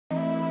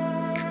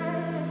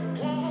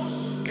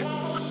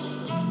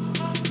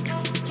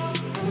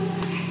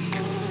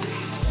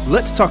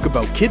Let's talk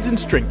about kids and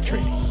strength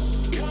training.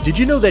 Did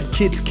you know that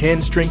kids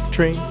can strength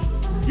train?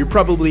 You're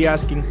probably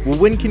asking, well,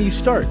 when can you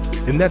start?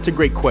 And that's a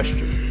great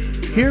question.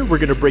 Here we're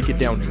going to break it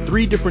down in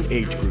 3 different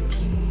age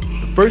groups.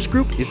 The first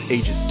group is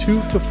ages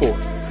 2 to 4.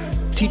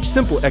 Teach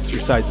simple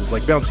exercises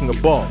like bouncing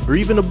a ball or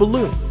even a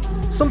balloon,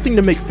 something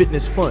to make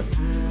fitness fun.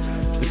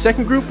 The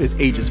second group is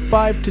ages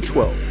 5 to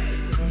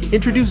 12.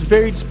 Introduce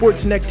varied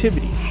sports and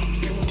activities.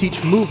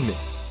 Teach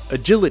movement,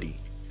 agility,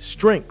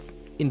 strength,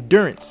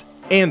 endurance,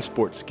 and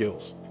sports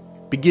skills.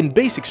 Begin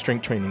basic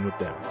strength training with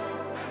them.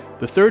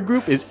 The third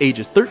group is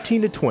ages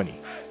 13 to 20.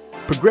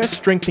 Progress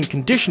strength and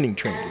conditioning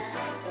training.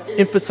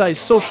 Emphasize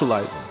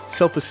socializing,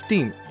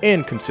 self-esteem,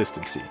 and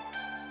consistency.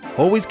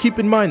 Always keep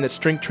in mind that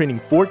strength training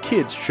for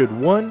kids should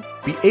 1.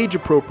 Be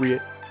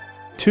age-appropriate,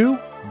 2.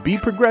 Be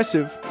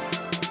progressive,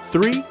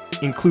 3.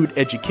 Include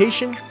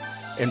education,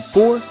 and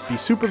 4. Be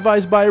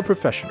supervised by a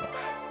professional.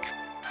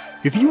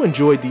 If you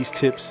enjoyed these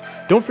tips,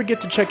 don't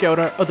forget to check out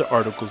our other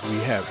articles we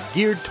have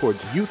geared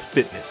towards youth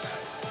fitness.